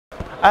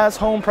As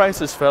home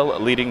prices fell,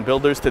 leading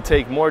builders to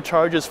take more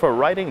charges for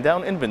writing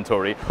down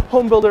inventory,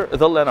 home builder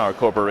the Lennar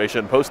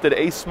Corporation posted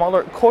a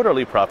smaller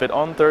quarterly profit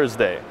on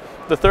Thursday.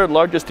 The third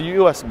largest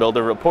U.S.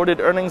 builder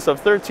reported earnings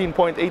of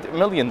 $13.8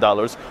 million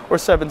or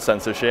 7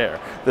 cents a share.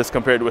 This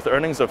compared with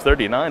earnings of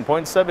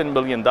 $39.7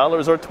 million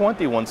or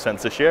 21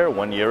 cents a share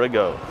 1 year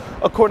ago.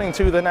 According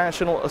to the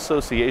National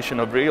Association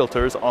of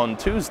Realtors on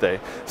Tuesday,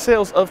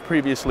 sales of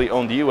previously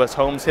owned U.S.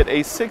 homes hit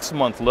a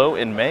 6-month low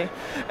in May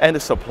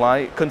and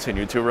supply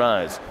continued to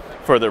rise.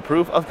 Further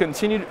proof of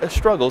continued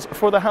struggles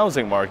for the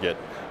housing market.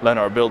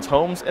 Lennar builds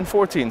homes in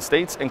 14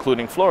 states,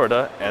 including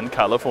Florida and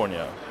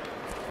California.